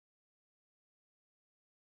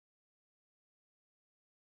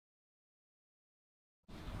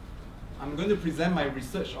I'm going to present my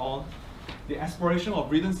research on the exploration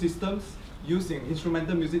of rhythm systems used in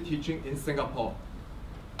instrumental music teaching in Singapore.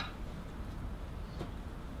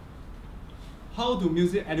 How do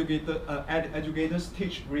music educators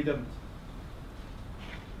teach rhythm?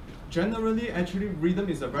 Generally, actually, rhythm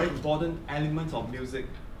is a very important element of music.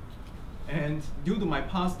 And due to my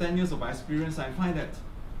past 10 years of experience, I find that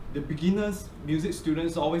the beginners music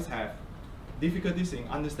students always have difficulties in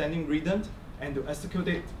understanding rhythm and to execute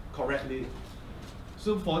it correctly.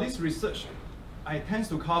 So for this research, I tend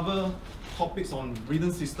to cover topics on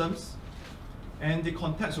rhythm systems, and the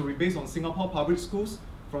context will be based on Singapore public schools,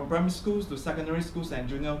 from primary schools to secondary schools and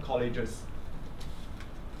junior colleges.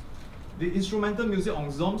 The instrumental music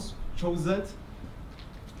ensembles chosen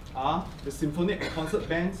are the symphonic and concert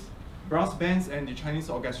bands, brass bands, and the Chinese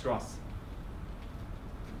orchestras.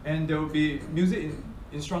 And there will be music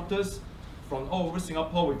instructors from all over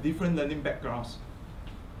Singapore with different learning backgrounds.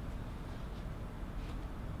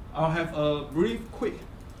 I'll have a brief, quick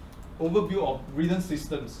overview of rhythm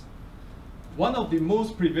systems. One of the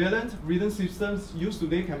most prevalent rhythm systems used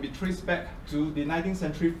today can be traced back to the 19th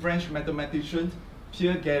century French mathematician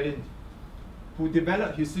Pierre Gallien, who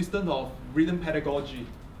developed his system of rhythm pedagogy.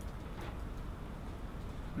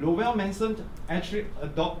 Lowell Manson actually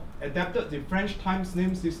adapted the French times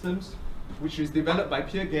name systems, which is developed by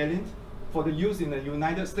Pierre Gallien, for the use in the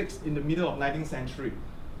United States in the middle of 19th century.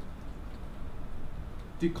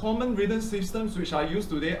 The common rhythm systems which are used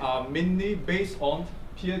today are mainly based on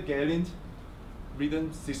Pierre Gallien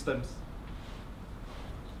rhythm systems.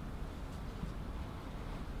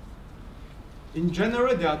 In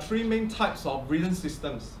general, there are three main types of rhythm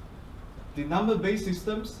systems. The number-based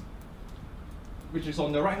systems, which is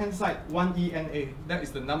on the right-hand side, 1ENA, that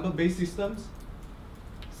is the number-based systems.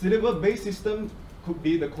 Syllable-based system could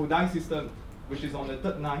be the Kodai system, which is on the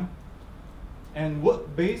third line. And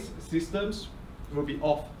word-based systems will be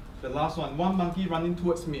off, the last one monkey running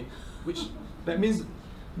towards me, which that means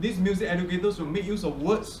these music educators will make use of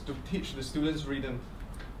words to teach the students rhythm.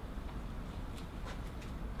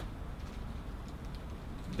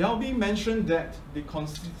 Delby mentioned that the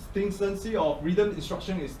consistency of rhythm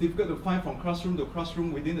instruction is difficult to find from classroom to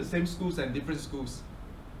classroom within the same schools and different schools.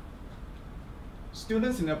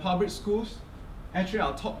 Students in the public schools actually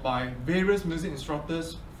are taught by various music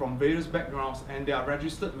instructors from various backgrounds, and they are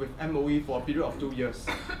registered with MOE for a period of 2 years.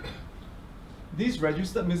 These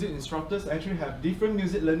registered music instructors actually have different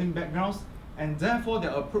music learning backgrounds, and therefore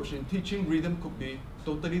their approach in teaching rhythm could be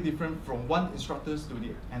totally different from one instructor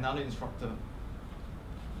to another instructor.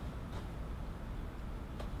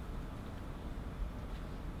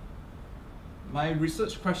 My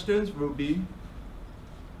research questions will be: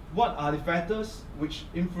 what are the factors which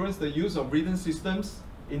influence the use of rhythm systems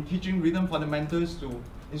in teaching rhythm fundamentals to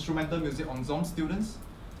instrumental music ensemble students?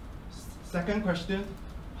 Second question,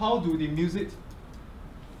 how do the music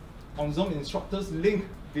ensemble instructors link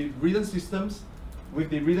the rhythm systems with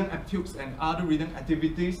the rhythm etudes and other rhythm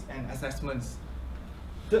activities and assessments?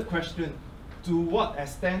 Third question, to what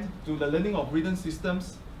extent do the learning of rhythm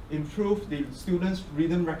systems improve the students'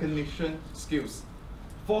 rhythm recognition skills?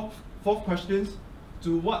 Fourth question,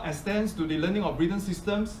 to what extent do the learning of rhythm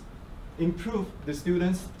systems improve the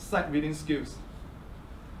students' sight reading skills?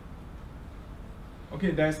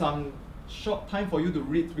 Okay, there's some short time for you to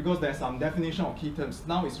read because there's some definition of key terms.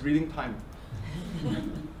 Now it's reading time. Okay,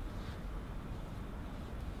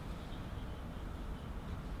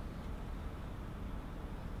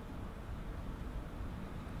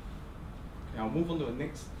 I'll move on to the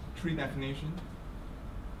next three definitions.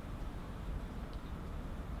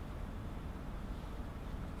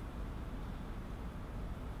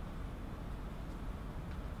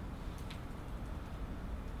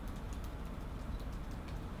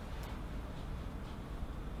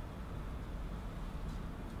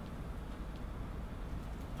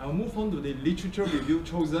 I'll move on to the literature review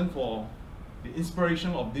chosen for the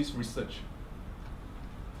inspiration of this research.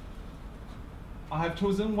 I have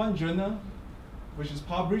chosen one journal which is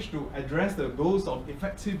published to address the goals of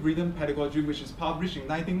effective rhythm pedagogy, which is published in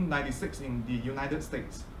 1996 in the United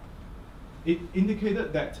States. It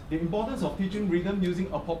indicated that the importance of teaching rhythm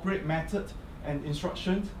using appropriate method and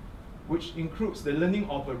instruction, which includes the learning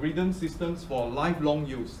of rhythm systems for lifelong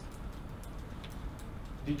use.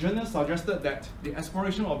 The journal suggested that the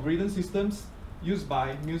exploration of rhythm systems used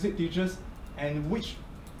by music teachers and which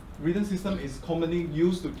rhythm system is commonly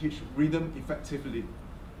used to teach rhythm effectively.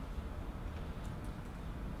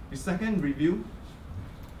 The second review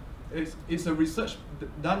is a research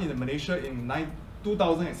done in Malaysia in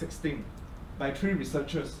 2016 by 3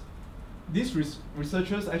 researchers. These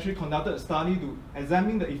researchers actually conducted a study to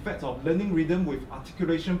examine the effects of learning rhythm with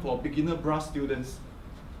articulation for beginner brass students.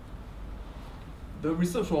 The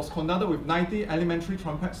research was conducted with 90 elementary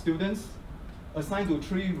trumpet students assigned to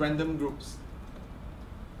 3 random groups.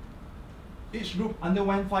 Each group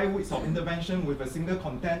underwent 5 weeks of intervention with a single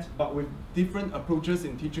content, but with different approaches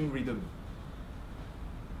in teaching rhythm.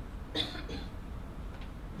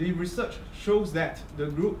 The research shows that the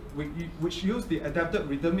group which used the adapted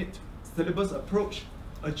rhythmic syllabus approach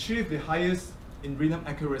achieved the highest in rhythm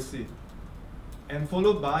accuracy, and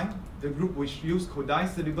followed by the group which used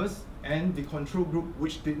Kodai syllabus and the control group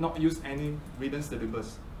which did not use any rhythm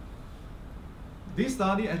syllabus. This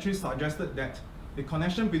study actually suggested that the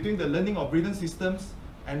connection between the learning of rhythm systems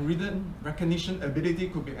and rhythm recognition ability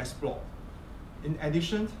could be explored. In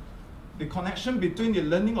addition, the connection between the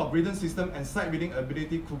learning of rhythm system and sight reading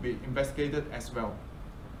ability could be investigated as well.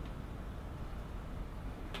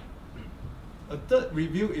 A third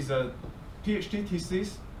review is a PhD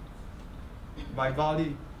thesis by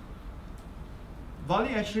Vali. Vali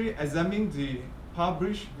actually examined the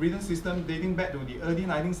published rhythm system dating back to the early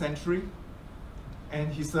 19th century,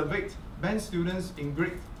 and he surveyed band students in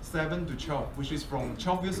grade 7 to 12, which is from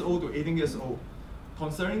 12 years old to 18 years old,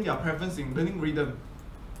 concerning their preference in learning rhythm.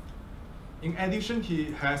 In addition,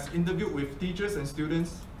 he has interviewed with teachers and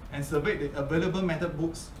students and surveyed the available method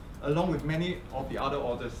books along with many of the other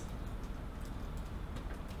authors.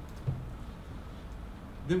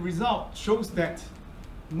 The result shows that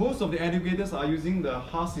most of the educators are using the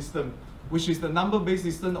HAR system, which is the number-based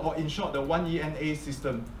system, or in short, the 1ENA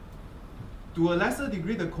system. To a lesser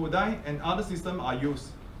degree, the Kodai and other systems are used.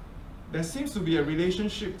 There seems to be a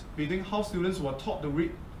relationship between how students were taught to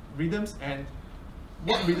read rhythms and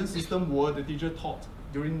what rhythm system were the teacher taught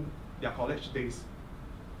during their college days.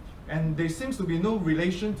 And there seems to be no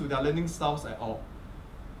relation to their learning styles at all.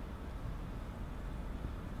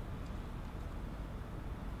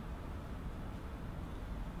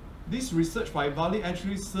 This research by Vali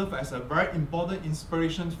actually served as a very important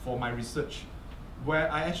inspiration for my research, where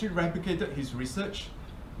I actually replicated his research,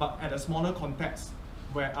 but at a smaller context,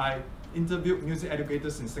 where I interviewed music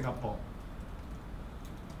educators in Singapore.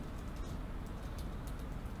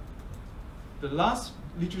 The last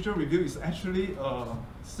literature review is actually a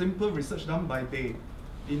simple research done by Day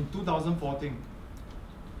in 2014.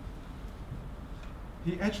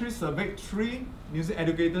 He actually surveyed 3 music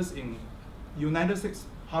educators in United States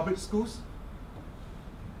public schools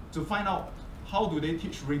to find out how do they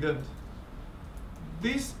teach rhythm.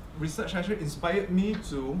 This research actually inspired me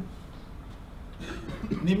to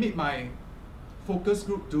limit my focus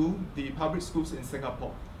group to the public schools in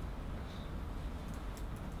Singapore.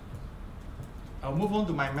 I'll move on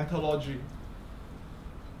to my methodology.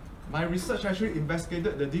 My research actually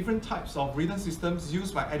investigated the different types of rhythm systems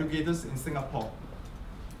used by educators in Singapore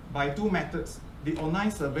by 2 methods, the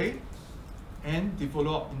online survey and the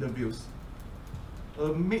follow-up interviews. A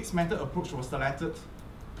mixed method approach was selected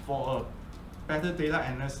for a better data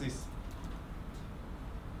analysis.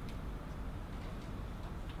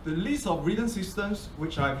 The list of rhythm systems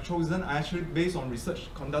which I've chosen are actually based on research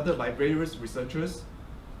conducted by various researchers,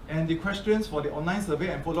 and the questions for the online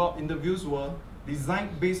survey and follow-up interviews were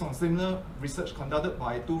designed based on similar research conducted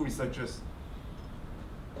by 2 researchers.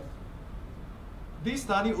 This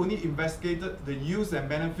study only investigated the use and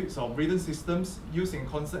benefits of rhythm systems used in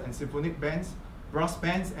concert and symphonic bands, brass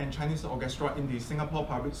bands, and Chinese orchestra in the Singapore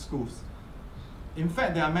public schools. In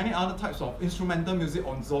fact, there are many other types of instrumental music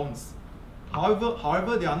ensembles.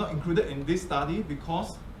 However, they are not included in this study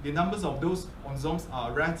because the numbers of those ensembles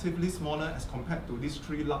are relatively smaller as compared to these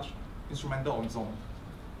 3 large instrumental ensembles.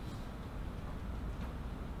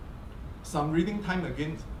 Some reading time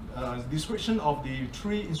again, description of the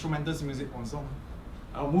 3 instrumental music ensembles.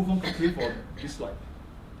 I'll move on quickly for this slide.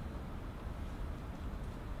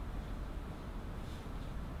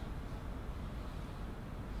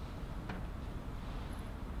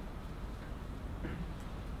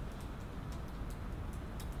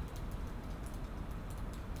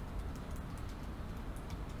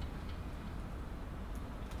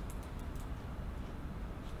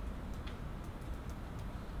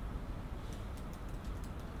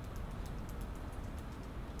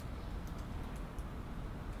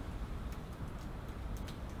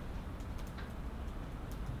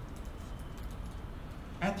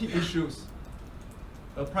 Ethics issues.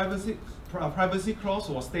 A privacy clause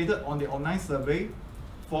was stated on the online survey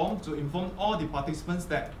form to inform all the participants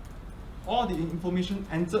that all the information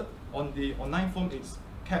entered on the online form is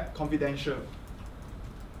kept confidential.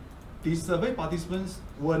 The survey participants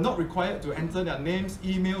were not required to enter their names,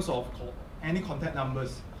 emails, or any contact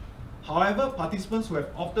numbers. However, participants who have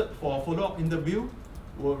opted for a follow-up interview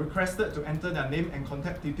were requested to enter their name and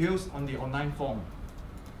contact details on the online form.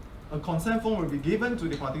 A consent form will be given to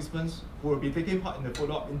the participants who will be taking part in the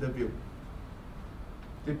follow-up interview.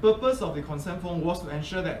 The purpose of the consent form was to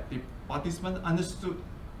ensure that the participant understood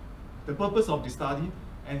the purpose of the study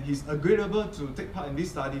and is agreeable to take part in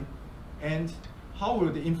this study, and how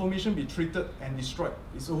will the information be treated and destroyed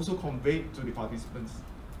is also conveyed to the participants.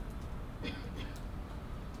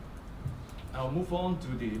 I'll move on to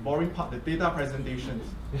the boring part, the data presentations.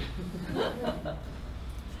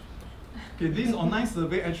 Okay, this online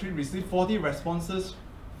survey actually received 40 responses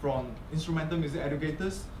from instrumental music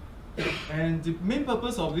educators, and the main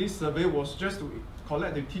purpose of this survey was just to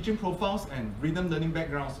collect the teaching profiles and rhythm learning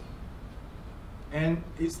backgrounds. And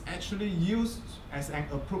it's actually used as an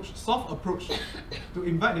approach, soft approach, to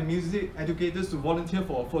invite the music educators to volunteer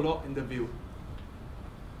for a follow-up interview.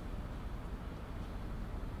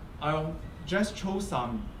 I'll just show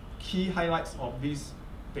some key highlights of this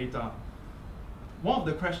data. One of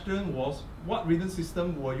the questions was, what rhythm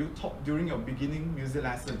system were you taught during your beginning music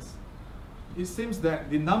lessons? It seems that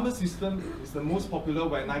the number system is the most popular,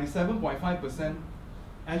 where 97.5%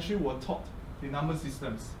 actually were taught the number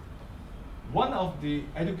systems. One of the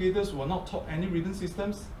educators were not taught any rhythm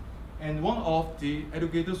systems, and one of the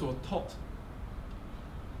educators were taught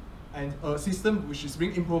a system which is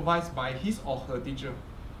being improvised by his or her teacher.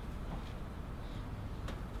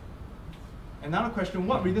 Another question,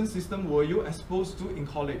 what rhythm system were you exposed to in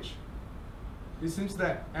college? It seems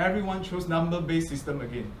that everyone chose number-based system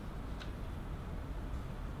again.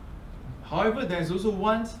 However, there is also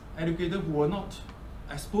one educator who were not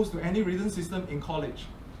exposed to any rhythm system in college.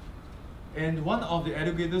 And one of the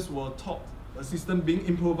educators were taught a system being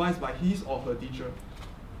improvised by his or her teacher.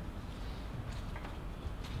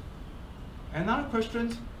 Another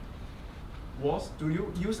question was, do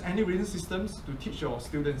you use any rhythm systems to teach your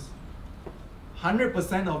students?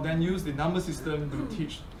 100% of them use the number system to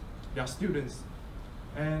teach their students.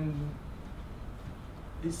 And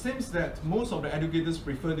it seems that most of the educators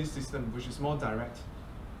prefer this system, which is more direct.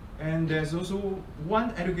 And there's also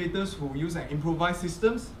one educators who use an improvised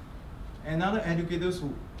systems, and other educators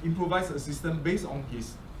who improvise a system based on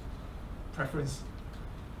his preference.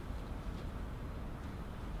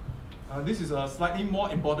 This is a slightly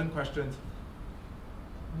more important question.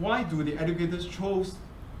 Why do the educators choose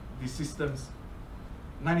the systems?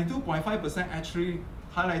 92.5% actually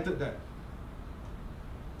highlighted that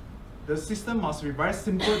the system must be very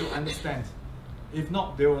simple to understand. If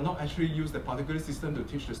not, they will not actually use the particular system to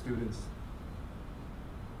teach the students.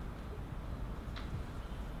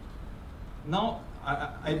 Now,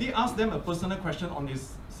 I did ask them a personal question on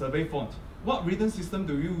this survey form. What rhythm system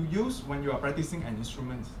do you use when you are practicing an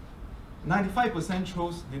instrument? 95%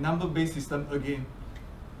 chose the number-based system again.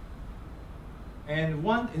 And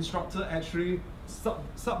one instructor actually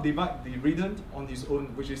subdivide the rhythm on his own,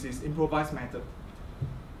 which is his improvised method.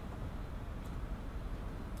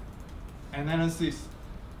 Analysis.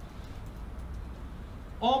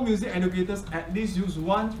 All music educators at least use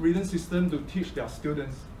one rhythm system to teach their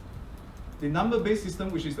students. The number-based system,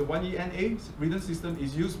 which is the 1ENA rhythm system,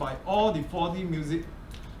 is used by all the 40 music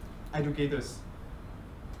educators.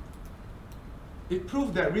 It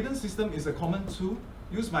proved that rhythm system is a common tool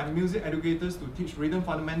used by the music educators to teach rhythm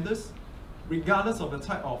fundamentals, regardless of the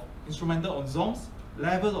type of instrumental ensembles,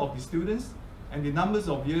 level of the students, and the numbers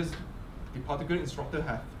of years the particular instructor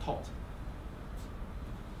have taught.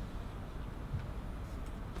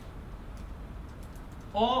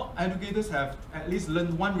 All educators have at least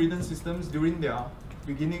learned one rhythm systems during their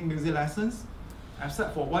beginning music lessons,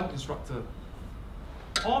 except for one instructor.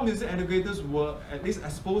 All music educators were at least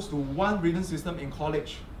exposed to one rhythm system in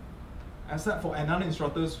college, except for another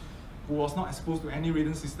instructor who was not exposed to any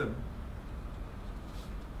rhythm system.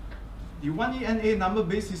 The 1ENA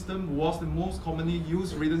number-based system was the most commonly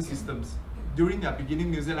used rhythm systems during their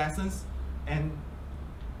beginning music lessons and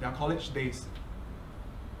their college days.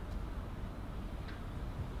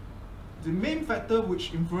 The main factor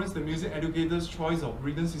which influenced the music educator's choice of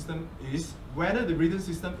rhythm system is whether the rhythm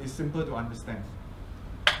system is simple to understand.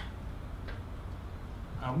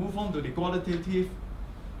 I'll move on to the qualitative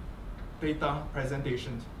data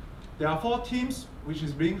presentation. There are 4 themes which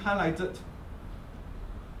is being highlighted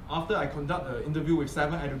after I conduct an interview with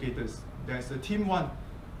 7 educators. There's the theme 1,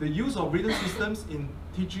 the use of rhythm systems in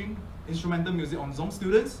teaching instrumental music ensemble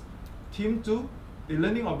students. Theme 2, the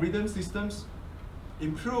learning of rhythm systems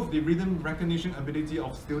improve the rhythm recognition ability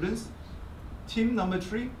of students. Theme number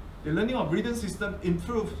 3, the learning of rhythm system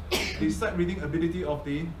improve the sight reading ability of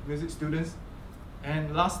the music students.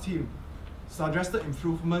 And last theme, suggested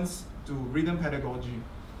improvements to rhythm pedagogy.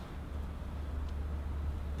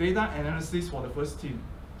 Data analysis for the first team.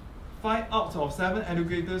 5 out of 7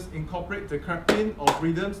 educators incorporate the clapping of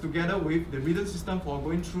rhythms together with the rhythm system for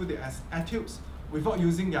going through the etudes without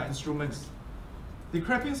using their instruments. The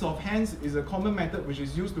clapping of hands is a common method which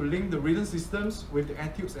is used to link the rhythm systems with the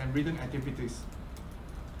etudes and rhythm activities.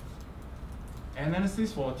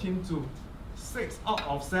 Analysis for team 2. 6 out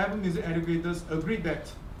of 7 music educators agreed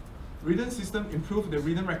that rhythm system improve the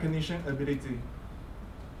rhythm recognition ability.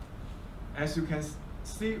 As you can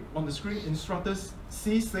see on the screen, instructors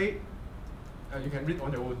C said, you can read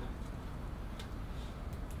on your own.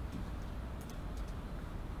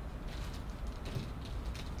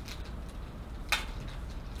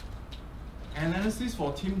 Analysis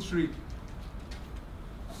for team 3.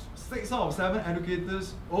 6 out of 7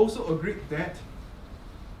 educators also agreed that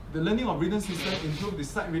the learning of rhythm system improved the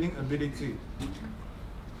sight reading ability.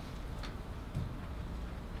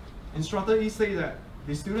 Instructor E said that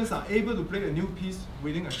the students are able to play a new piece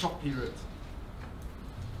within a short period.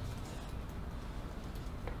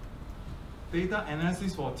 Data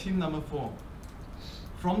analysis for team number 4.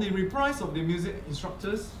 From the replies of the music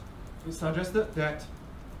instructors, it suggested that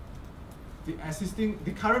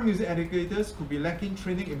the current music educators could be lacking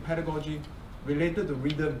training in pedagogy related to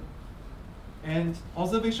rhythm. And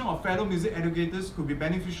observation of fellow music educators could be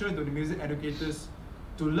beneficial to the music educators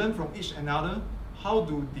to learn from each another how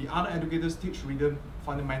do the other educators teach rhythm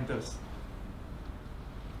fundamentals.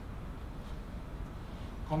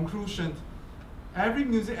 Conclusion. Every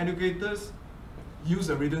music educators use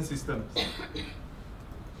a rhythm system.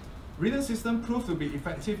 Rhythm system proved to be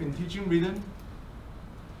effective in teaching rhythm,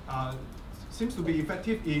 seems to be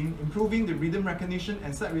effective in improving the rhythm recognition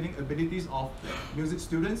and sight reading abilities of music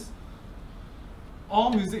students.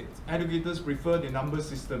 All music educators prefer the number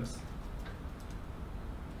systems.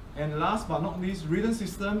 And last but not least, rhythm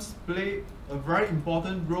systems play a very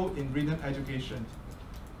important role in rhythm education.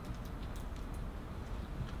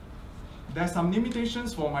 There are some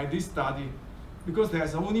limitations for this study because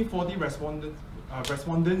there's only 40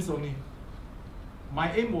 respondents only.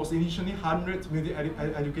 My aim was initially 100 music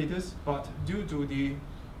educators, but due to the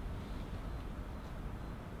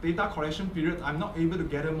data collection period, I'm not able to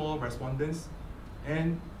gather more respondents.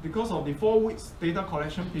 And because of the 4 weeks data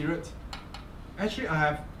collection period, actually I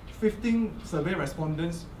have 15 survey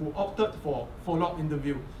respondents who opted for follow-up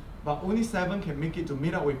interview, but only 7 can make it to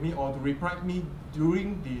meet up with me or to reply me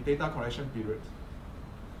during the data collection period.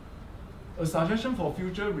 A suggestion for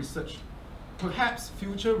future research. Perhaps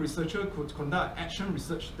future researchers could conduct action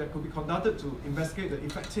research that could be conducted to investigate the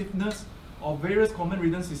effectiveness of various common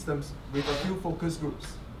rhythm systems with a few focus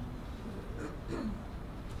groups.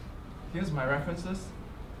 Here's my references.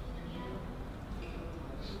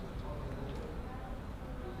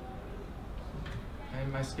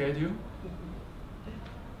 And my schedule.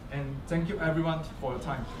 And thank you everyone for your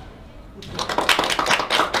time.